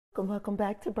Welcome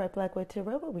back to Bright Black White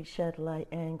Tarot, where we shed light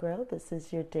and grow. This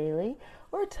is your daily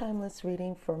or timeless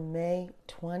reading for May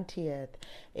 20th.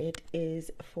 It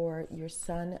is for your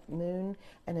sun, moon,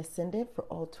 and ascendant for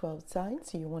all 12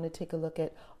 signs. So you want to take a look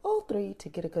at all three to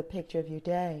get a good picture of your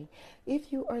day.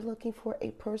 If you are looking for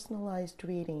a personalized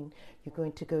reading, you're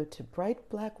going to go to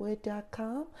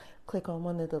brightblackwood.com. Click on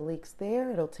one of the links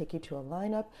there. It'll take you to a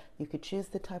lineup. You could choose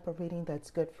the type of reading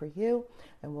that's good for you,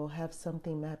 and we'll have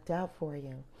something mapped out for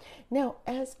you. Now,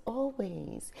 as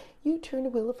always, you turn the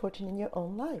wheel of fortune in your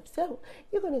own life. So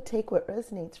you're going to take what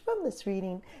resonates from this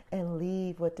reading and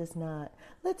leave what does not.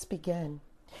 Let's begin.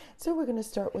 So we're going to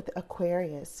start with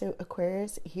Aquarius. So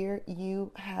Aquarius, here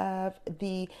you have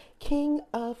the King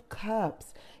of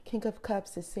Cups. King of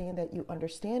Cups is saying that you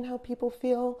understand how people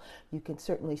feel. You can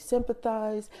certainly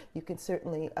sympathize. You can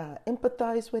certainly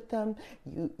empathize with them.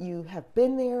 You have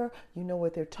been there. You know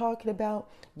what they're talking about.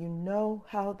 You know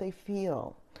how they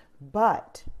feel.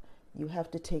 But you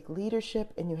have to take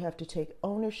leadership and you have to take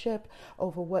ownership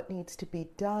over what needs to be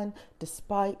done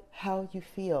despite how you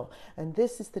feel. And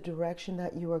this is the direction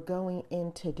that you are going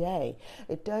in today.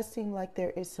 It does seem like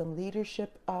there is some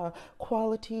leadership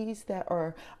qualities that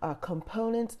are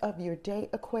components of your day,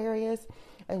 Aquarius.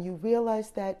 And you realize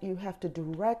that you have to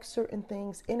direct certain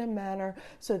things in a manner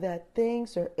so that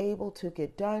things are able to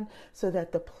get done, so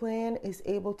that the plan is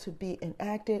able to be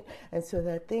enacted, and so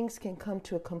that things can come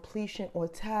to a completion or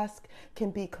task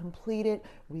can be completed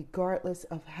regardless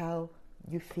of how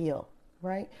you feel.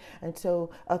 Right? And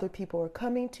so other people are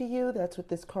coming to you. That's what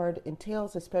this card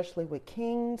entails, especially with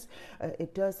kings.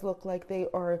 It does look like there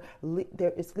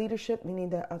is leadership,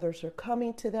 meaning that others are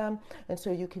coming to them. And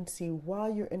so you can see why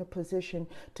you're in a position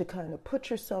to kind of put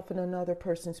yourself in another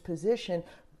person's position,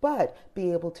 but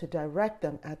be able to direct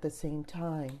them at the same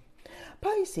time.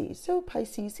 Pisces. So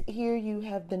Pisces, here you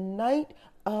have the Knight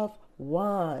of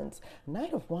Wands.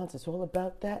 Knight of Wands is all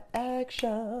about that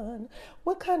action.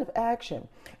 What kind of action?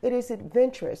 It is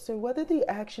adventurous. So whether the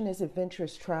action is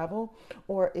adventurous travel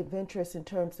or adventurous in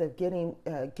terms of getting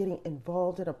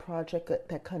involved in a project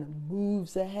that kind of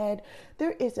moves ahead,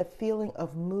 there is a feeling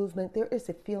of movement. There is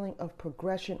a feeling of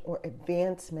progression or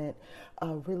advancement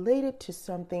related to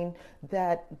something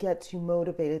that gets you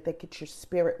motivated, that gets your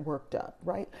spirit worked up,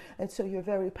 right? And so you're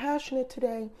very passionate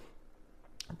today.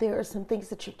 There are some things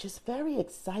that you're just very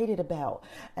excited about,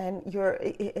 and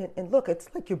look, it's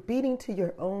like you're beating to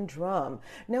your own drum.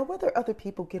 Now, whether other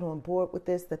people get on board with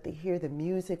this, that they hear the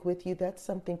music with you, that's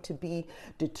something to be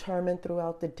determined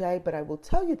throughout the day. But I will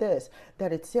tell you this,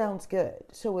 that it sounds good.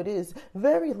 So it is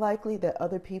very likely that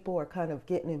other people are kind of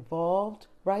getting involved,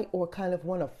 right? Or kind of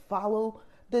want to follow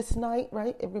this night,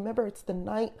 right? And remember, it's the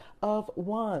Knight of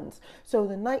Wands. So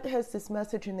the Knight has this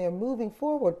message and they're moving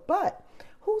forward, but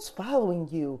who's following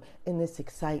you in this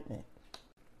excitement?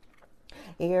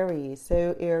 Aries.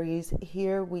 So Aries,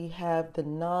 here we have the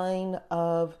Nine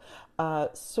of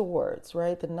Swords,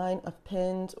 right? The Nine of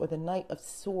Pens or the Knight of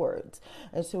Swords.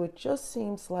 And so it just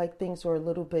seems like things are a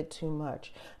little bit too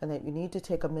much and that you need to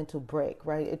take a mental break,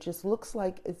 right? It just looks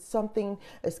like it's something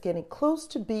that's getting close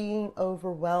to being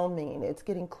overwhelming. It's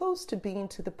getting close to being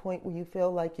to the point where you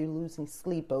feel like you're losing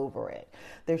sleep over it.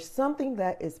 There's something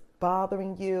that is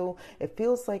bothering you. It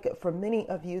feels like for many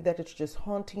of you that it's just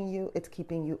haunting you. It's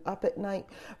keeping you up at night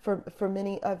for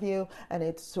many of you, and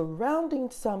it's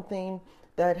surrounding something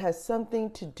that has something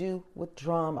to do with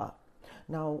drama.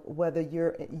 Now, whether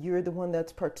you're the one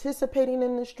that's participating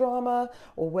in this drama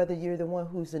or whether you're the one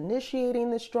who's initiating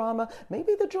this drama,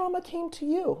 maybe the drama came to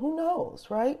you. Who knows,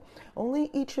 right? Only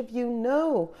each of you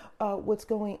know what's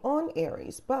going on,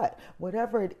 Aries. But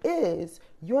whatever it is,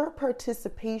 your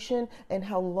participation and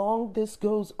how long this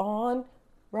goes on,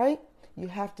 right? You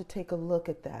have to take a look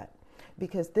at that.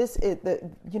 Because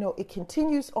it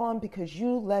continues on because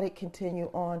you let it continue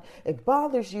on. It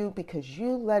bothers you because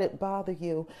you let it bother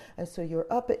you. And so you're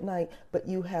up at night, but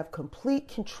you have complete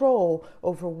control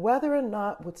over whether or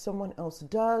not what someone else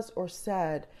does or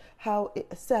says, how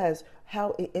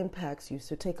it impacts you.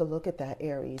 So take a look at that,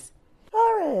 Aries.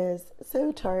 Taurus.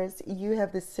 So Taurus, you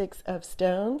have the Six of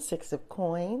Stones, Six of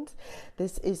Coins.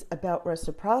 This is about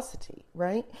reciprocity,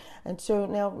 right? And so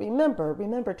now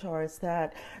remember Taurus,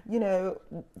 that,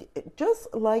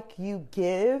 just like you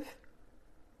give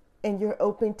and you're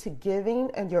open to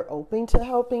giving and you're open to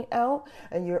helping out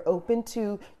and you're open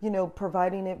to,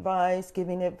 providing advice,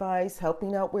 giving advice,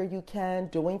 helping out where you can,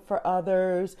 doing for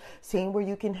others, seeing where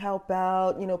you can help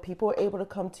out. People are able to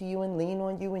come to you and lean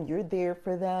on you and you're there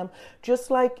for them.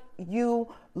 Just like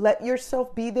you let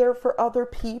yourself be there for other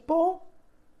people,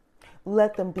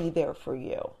 let them be there for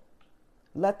you.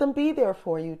 Let them be there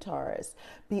for you, Taurus.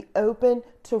 Be open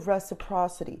to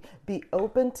reciprocity. Be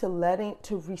open to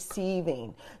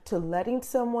receiving, to letting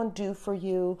someone do for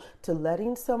you, to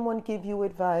letting someone give you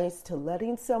advice, to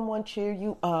letting someone cheer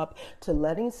you up, to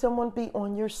letting someone be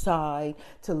on your side,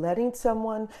 to letting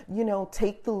someone,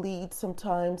 take the lead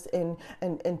sometimes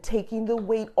and taking the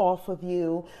weight off of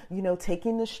you,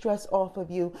 taking the stress off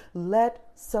of you. Let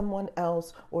someone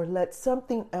else or let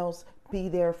something else be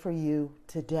there for you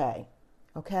today.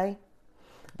 Okay?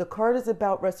 The card is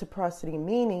about reciprocity,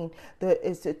 meaning that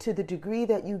is to the degree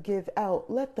that you give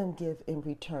out, let them give in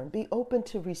return. Be open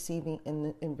to receiving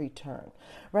in return,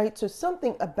 right? So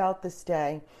something about this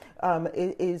day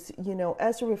is,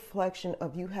 as a reflection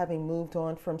of you having moved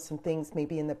on from some things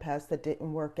maybe in the past that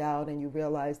didn't work out, and you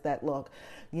realize that, look,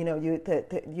 you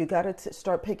got to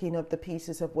start picking up the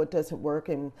pieces of what doesn't work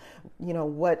and,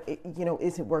 what,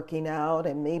 isn't working out.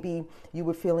 And maybe you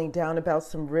were feeling down about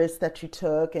some risks that you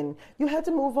took and you had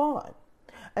to move on.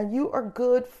 And you are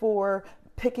good for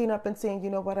picking up and saying, you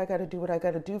know what, I got to do what I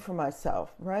got to do for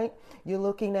myself, right? You're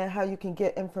looking at how you can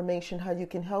get information, how you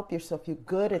can help yourself. You're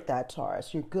good at that,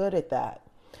 Taurus. You're good at that.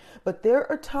 But there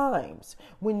are times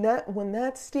when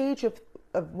that stage of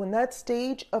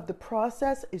the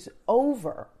process is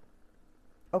over,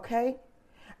 okay?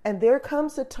 And there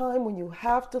comes a time when you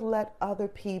have to let other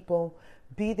people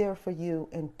be there for you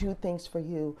and do things for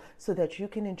you so that you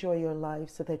can enjoy your life,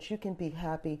 so that you can be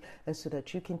happy, and so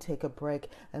that you can take a break.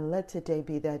 And let today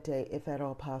be that day, if at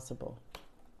all possible.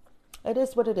 It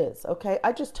is what it is, okay?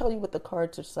 I just tell you what the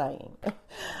cards are saying.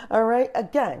 All right?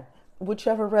 Again,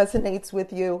 whichever resonates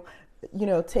with you,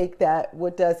 take that.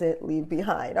 What doesn't, leave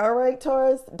behind. All right,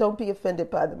 Taurus? Don't be offended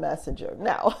by the messenger.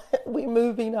 Now, we're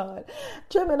moving on.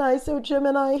 Gemini. So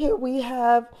Gemini, here we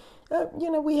have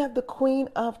we have the Queen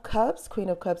of Cups. Queen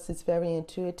of Cups is very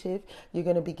intuitive. You're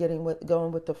going to be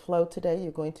going with the flow today.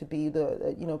 You're going to be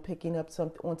picking up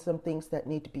on some things that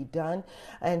need to be done.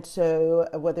 And so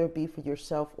whether it be for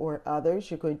yourself or others,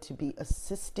 you're going to be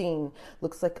assisting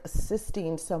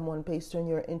someone based on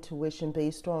your intuition,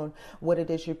 based on what it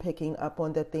is you're picking up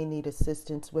on that they need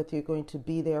assistance with. You're going to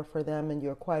be there for them, and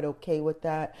you're quite okay with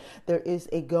that. There is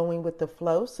a going with the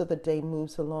flow, so the day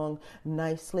moves along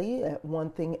nicely.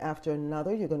 One thing after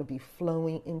another, you're going to be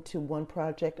flowing into one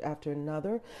project after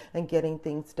another and getting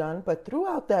things done. But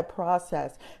throughout that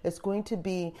process, it's going to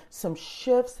be some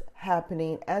shifts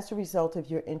happening as a result of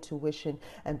your intuition.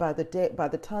 And by the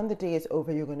time the day is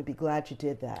over, you're going to be glad you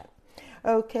did that.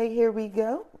 Okay, here we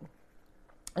go.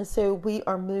 And so we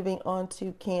are moving on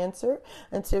to Cancer.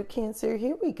 And so Cancer,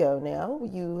 here we go now.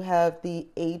 You have the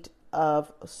 8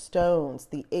 of stones,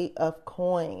 the 8 of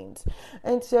coins.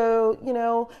 And so,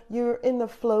 you're in the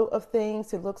flow of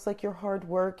things. It looks like you're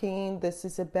hardworking. This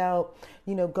is about,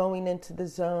 going into the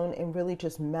zone and really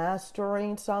just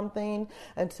mastering something.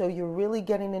 And so you're really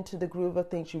getting into the groove of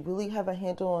things. You really have a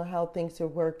handle on how things are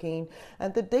working.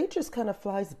 And the day just kind of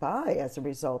flies by as a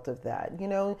result of that.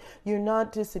 You're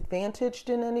not disadvantaged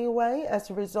in any way as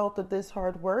a result of this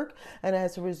hard work and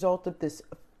as a result of this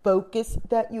focus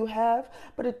that you have,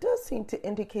 but it does seem to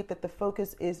indicate that the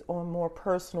focus is on more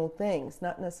personal things,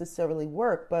 not necessarily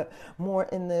work, but more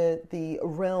in the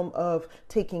realm of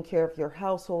taking care of your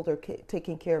household or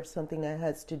taking care of something that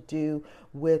has to do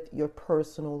with your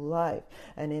personal life.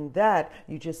 And in that,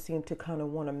 you just seem to kind of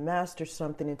want to master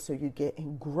something, and so you get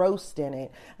engrossed in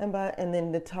it. And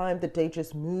then the day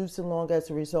just moves along as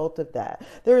a result of that.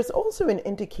 There is also an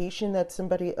indication that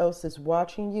somebody else is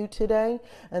watching you today,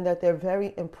 and that they're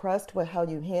very impressed with how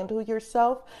you handle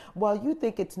yourself. While you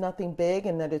think it's nothing big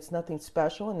and that it's nothing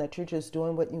special and that you're just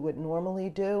doing what you would normally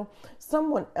do,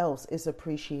 someone else is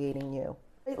appreciating you.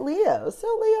 Leo. So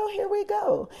Leo, here we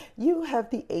go. You have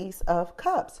the Ace of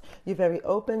Cups. You're very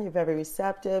open, you're very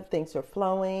receptive, things are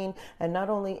flowing. And not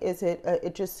only is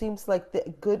it just seems like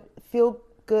the feel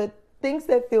good things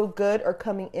that feel good are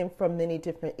coming in from many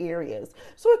different areas.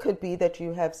 So it could be that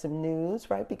you have some news,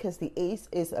 right? Because the ace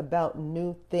is about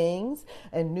new things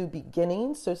and new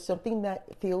beginnings. So something that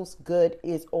feels good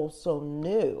is also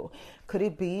new. Could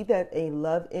it be that a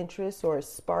love interest or a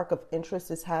spark of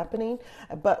interest is happening?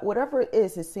 But whatever it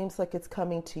is, it seems like it's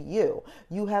coming to you.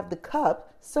 You have the cup.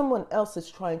 Someone else is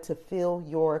trying to fill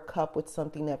your cup with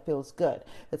something that feels good.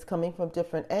 It's coming from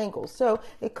different angles. So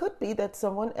it could be that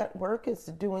someone at work is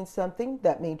doing something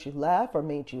that made you laugh or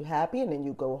made you happy, and then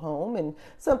you go home and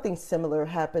something similar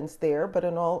happens there. But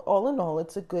all in all,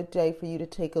 it's a good day for you to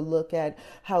take a look at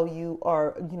how you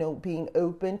are, being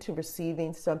open to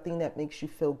receiving something that makes you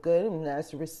feel good. And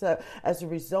as a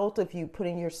result of you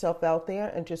putting yourself out there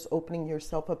and just opening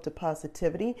yourself up to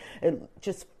positivity, it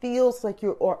just feels like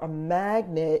you are a magnet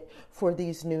magnet for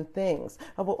these new things.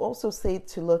 I will also say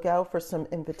to look out for some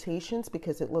invitations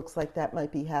because it looks like that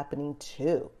might be happening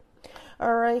too.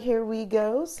 All right, here we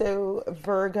go. So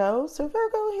Virgo. So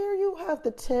Virgo, here you have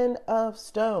the 10 of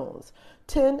stones.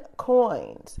 10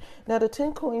 coins. Now, the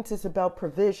 10 coins is about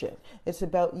provision. It's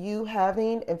about you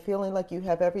having and feeling like you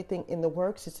have everything in the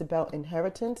works. It's about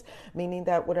inheritance, meaning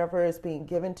that whatever is being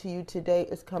given to you today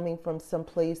is coming from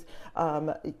someplace,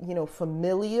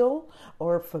 familial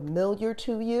or familiar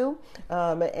to you.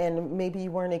 And maybe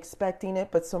you weren't expecting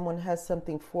it, but someone has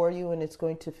something for you, and it's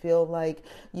going to feel like,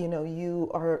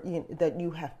 that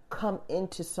you have come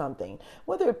into something,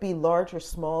 whether it be large or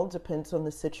small, depends on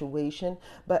the situation.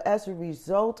 But as a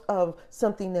result of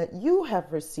something that you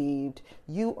have received,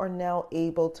 you are now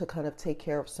able to kind of take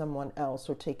care of someone else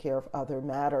or take care of other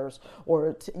matters,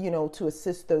 or to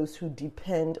assist those who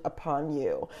depend upon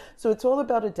you. So it's all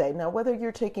about a day. Now, whether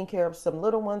you're taking care of some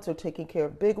little ones or taking care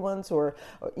of big ones, or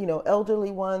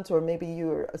elderly ones, or maybe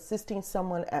you're assisting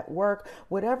someone at work,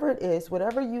 whatever it is,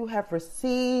 whatever you have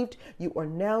received, you are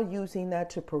now using that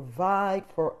to provide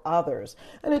for others.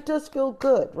 And it does feel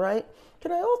good, right?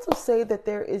 Can I also say that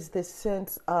there is this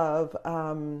sense of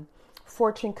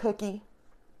fortune cookie?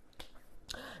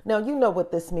 Now, you know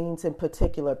what this means in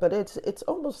particular, but it's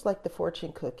almost like the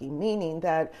fortune cookie, meaning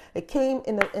that it came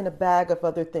in a bag of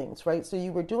other things, right? So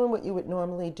you were doing what you would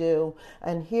normally do,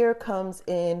 and here comes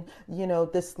in,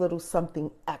 this little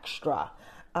something extra.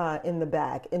 In the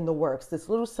bag, in the works, this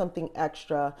little something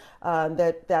extra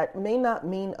that may not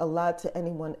mean a lot to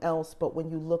anyone else, but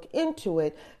when you look into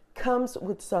it, comes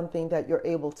with something that you're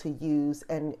able to use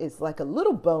and is like a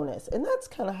little bonus. And that's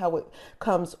kind of how it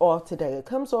comes off today. It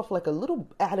comes off like a little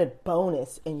added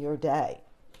bonus in your day.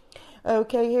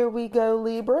 Okay, here we go,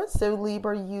 Libra. So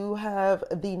Libra, you have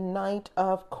the Knight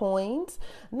of Coins.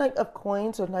 Knight of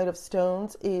Coins or Knight of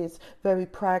Stones is very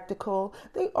practical.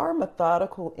 They are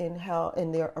methodical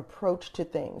in their approach to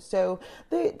things. So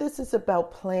this is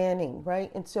about planning,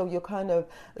 right? And so you're kind of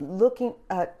looking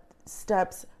at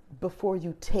steps before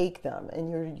you take them,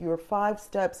 and you're 5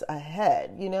 steps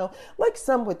ahead, like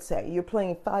some would say you're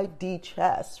playing 5D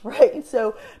chess, right?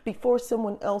 So before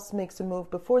someone else makes a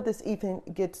move, before this even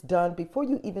gets done, before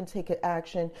you even take an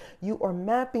action, you are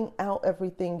mapping out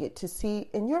everything to see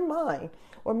in your mind,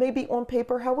 or maybe on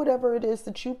paper, whatever it is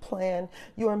that you plan,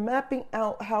 you are mapping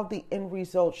out how the end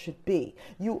result should be.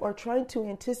 You are trying to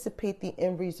anticipate the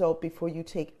end result before you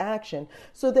take action,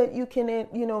 so that you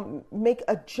can, make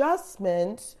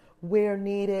adjustments where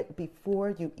needed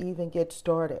before you even get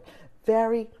started.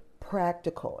 Very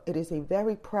practical. It is a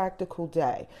very practical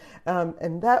day.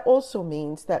 And that also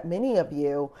means that many of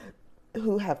you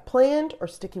who have planned or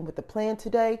sticking with the plan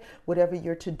today, whatever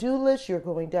your to-do list, you're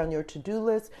going down your to-do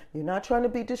list. You're not trying to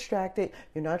be distracted.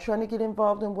 You're not trying to get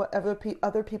involved in whatever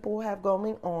other people have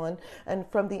going on. And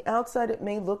from the outside, it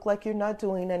may look like you're not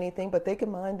doing anything, but they can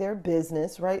mind their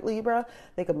business, right, Libra?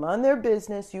 They can mind their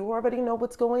business. You already know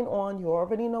what's going on. You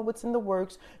already know what's in the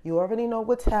works. You already know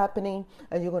what's happening,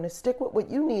 and you're going to stick with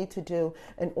what you need to do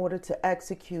in order to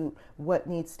execute what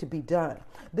needs to be done.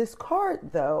 This card,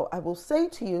 though, I will say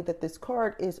to you that this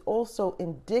card is also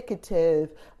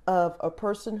indicative of a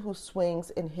person who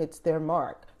swings and hits their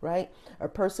mark, right? A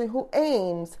person who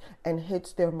aims and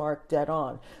hits their mark dead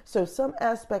on. So some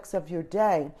aspects of your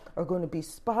day are going to be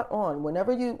spot on.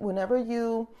 Whenever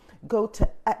you go to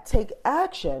take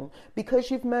action, because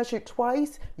you've measured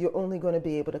twice, you're only going to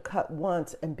be able to cut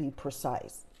once and be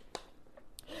precise.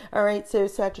 All right, so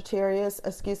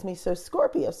so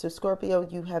Scorpio. So Scorpio,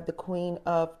 you have the Queen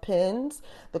of Pens,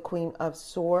 the Queen of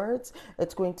Swords.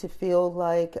 It's going to feel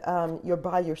like you're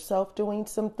by yourself doing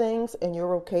some things, and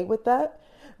you're okay with that.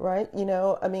 Right?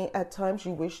 At times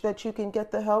you wish that you can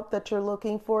get the help that you're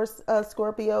looking for,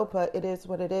 Scorpio, but it is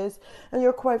what it is. And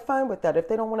you're quite fine with that. If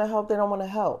they don't want to help, they don't want to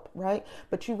help, right?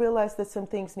 But you realize that some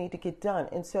things need to get done.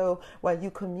 And so while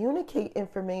you communicate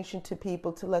information to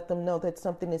people to let them know that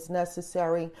something is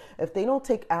necessary, if they don't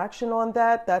take action on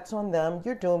that, that's on them.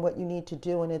 You're doing what you need to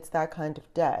do, and it's that kind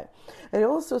of day. It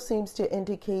also seems to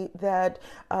indicate that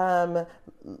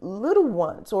little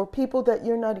ones or people that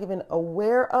you're not even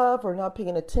aware of or not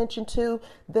paying attention to,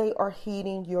 they are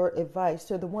heeding your advice.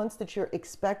 So the ones that you're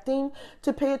expecting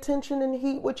to pay attention and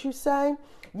heed what you say,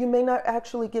 you may not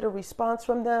actually get a response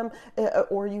from them,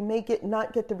 or you may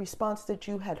not get the response that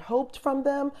you had hoped from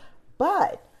them,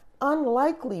 but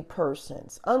unlikely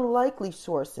persons, unlikely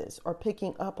sources are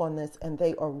picking up on this, and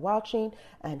they are watching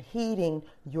and heeding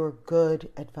your good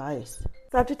advice.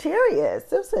 Sagittarius.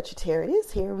 So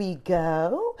Sagittarius, here we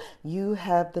go. You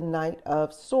have the Knight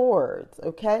of Swords,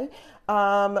 okay?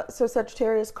 So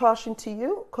Sagittarius, caution to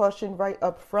you, caution right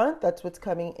up front. That's what's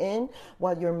coming in.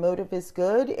 While your motive is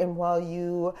good and while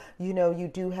you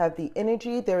do have the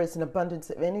energy, there is an abundance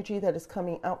of energy that is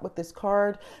coming out with this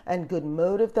card and good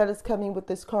motive that is coming with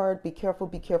this card. Be careful,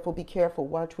 be careful, be careful.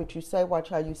 Watch what you say, watch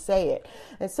how you say it.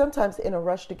 And sometimes in a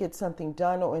rush to get something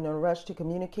done or in a rush to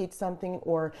communicate something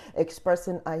or express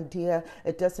an idea,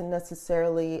 it doesn't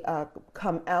necessarily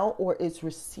come out or is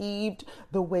received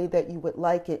the way that you would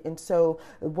like it. And so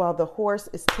while the horse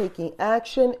is taking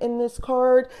action in this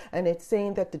card and it's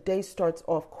saying that the day starts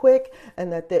off quick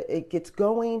and that it gets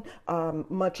going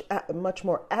much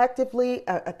more actively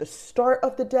at the start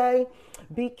of the day,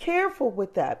 be careful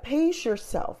with that. Pace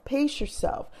yourself. Pace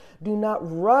yourself. Do not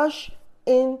rush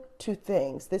into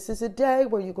things. This is a day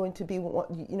where you're going to be,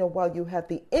 while you have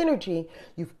the energy,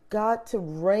 you've got to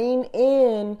rein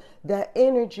in that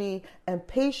energy and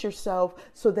pace yourself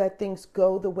so that things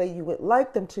go the way you would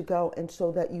like them to go and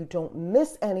so that you don't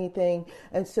miss anything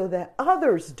and so that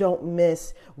others don't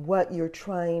miss what you're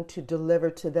trying to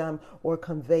deliver to them or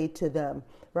convey to them.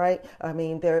 Right? I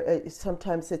mean,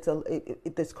 sometimes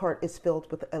this card is filled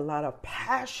with a lot of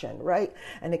passion, right?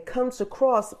 And it comes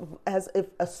across as if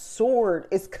a sword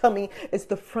is coming. It's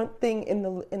the front thing in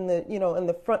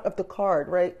the front of the card,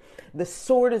 right? The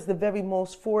sword is the very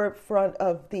most forefront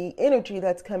of the energy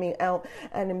that's coming out,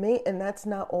 and that's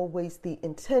not always the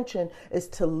intention. Is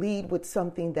to lead with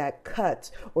something that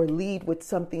cuts or lead with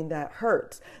something that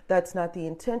hurts. That's not the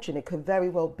intention. It could very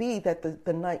well be that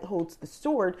the knight holds the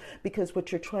sword because what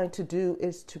you're trying to do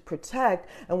is to protect,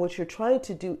 and what you're trying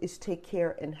to do is take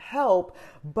care and help,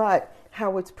 but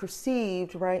how it's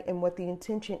perceived, right, and what the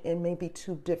intention is may be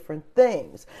two different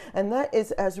things. And that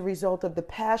is as a result of the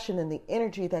passion and the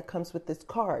energy that comes with this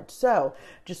card. So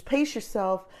just pace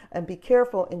yourself and be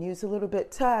careful and use a little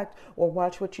bit tact or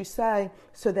watch what you say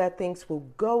so that things will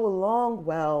go along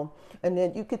well. And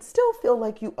then you could still feel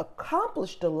like you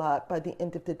accomplished a lot by the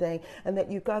end of the day and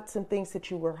that you got some things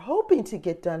that you were hoping to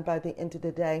get done by the end of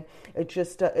the day.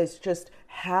 It's just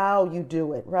how you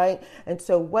do it, right? And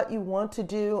so what you want to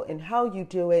do and how you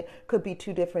do it could be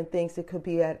two different things. It could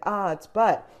be at odds,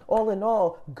 but all in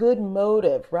all, good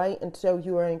motive, right? And so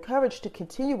you are encouraged to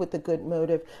continue with the good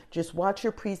motive. Just watch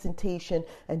your presentation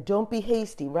and don't be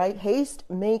hasty, right? Haste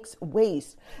makes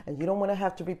waste, and you don't want to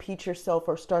have to repeat yourself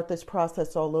or start this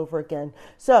process all over again.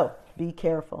 So be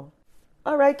careful.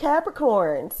 All right,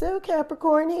 Capricorn. So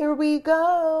Capricorn, here we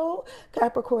go.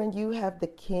 Capricorn, you have the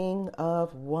King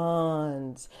of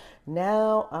Wands.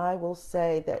 Now I will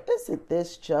say that isn't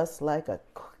this just like a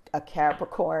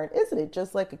Capricorn? Isn't it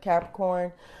just like a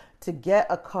Capricorn to get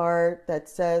a card that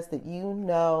says that you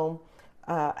know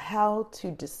how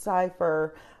to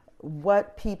decipher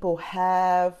what people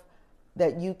have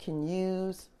that you can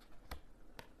use?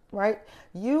 Right?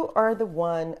 You are the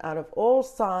one out of all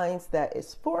signs that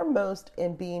is foremost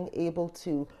in being able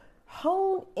to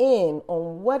hone in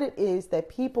on what it is that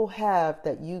people have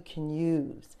that you can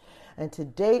use. And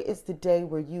today is the day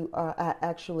where you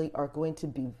actually are going to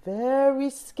be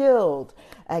very skilled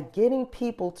at getting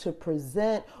people to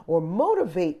present or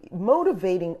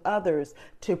motivating others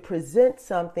to present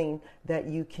something that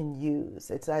you can use.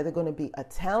 It's either going to be a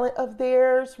talent of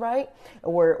theirs, right?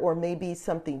 Or maybe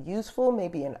something useful,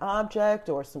 maybe an object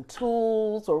or some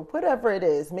tools or whatever it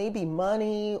is, maybe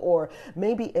money or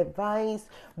maybe advice,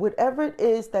 whatever it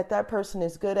is that person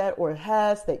is good at or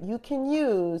has that you can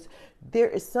use. There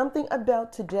is something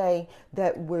about today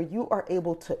that where you are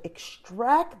able to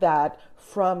extract that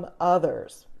from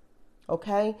others.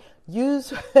 Okay?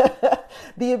 Use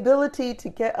the ability to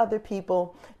get other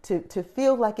people to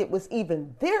feel like it was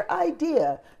even their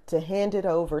idea to hand it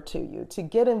over to you, to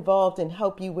get involved and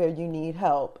help you where you need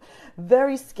help.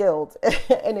 Very skilled.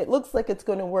 And it looks like it's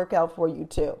going to work out for you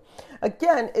too.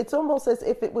 Again, it's almost as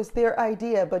if it was their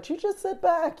idea, but you just sit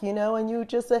back, and you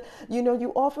just,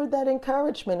 you offer that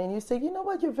encouragement and you say, you know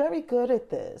what, you're very good at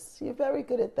this. You're very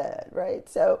good at that, right?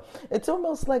 So it's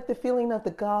almost like the feeling of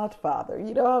the Godfather.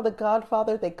 You know how the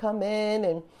Godfather, they come in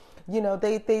and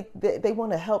they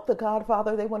want to help the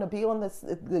Godfather. They want to be on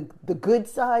the good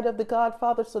side of the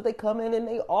Godfather. So they come in and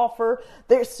they offer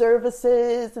their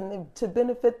services and to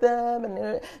benefit them. And,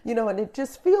 and it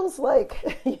just feels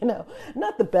like,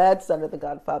 not the bad side of the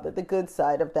Godfather, the good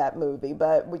side of that movie.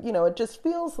 But, it just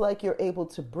feels like you're able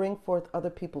to bring forth other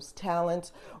people's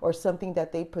talents or something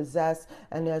that they possess.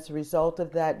 And as a result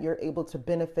of that, you're able to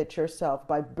benefit yourself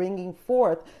by bringing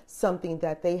forth something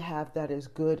that they have that is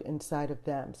good inside of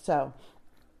them. So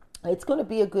it's going to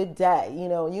be a good day. You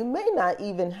know, you may not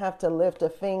even have to lift a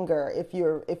finger if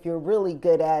you're really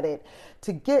good at it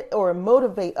to get or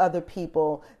motivate other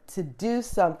people to do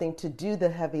something, to do the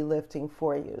heavy lifting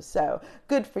for you. So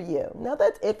good for you. Now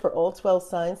that's it for all 12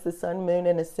 signs, the sun, moon,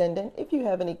 and ascendant. If you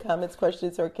have any comments,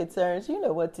 questions, or concerns, you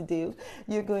know what to do.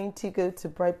 You're going to go to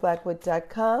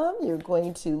brightblackwood.com. You're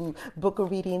going to book a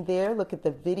reading there, look at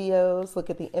the videos, look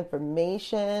at the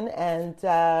information. And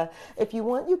if you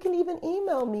want, you can even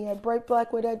email me at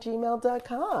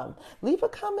brightblackwood@gmail.com. Leave a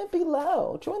comment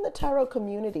below. Join the tarot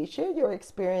community. Share your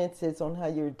experiences on how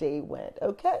your day went,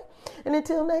 okay? And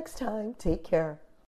until next time, take care.